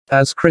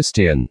As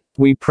Christian,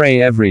 we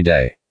pray every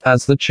day.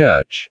 As the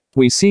church,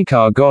 we seek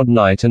our God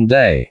night and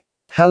day.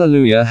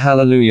 Hallelujah,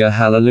 hallelujah,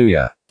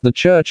 hallelujah. The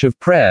church of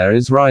prayer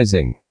is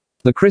rising.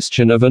 The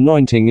Christian of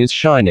anointing is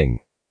shining.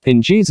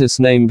 In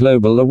Jesus' name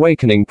global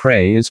awakening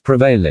pray is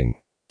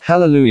prevailing.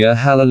 Hallelujah,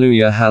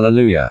 hallelujah,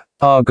 hallelujah.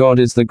 Our God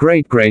is the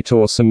great, great,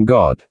 awesome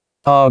God.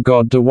 Our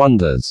God do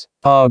wonders.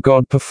 Our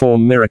God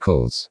perform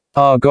miracles.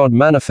 Our God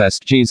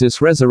manifest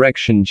Jesus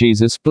resurrection,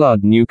 Jesus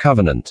blood new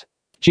covenant.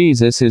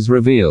 Jesus is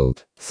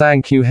revealed.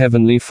 Thank you,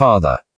 Heavenly Father.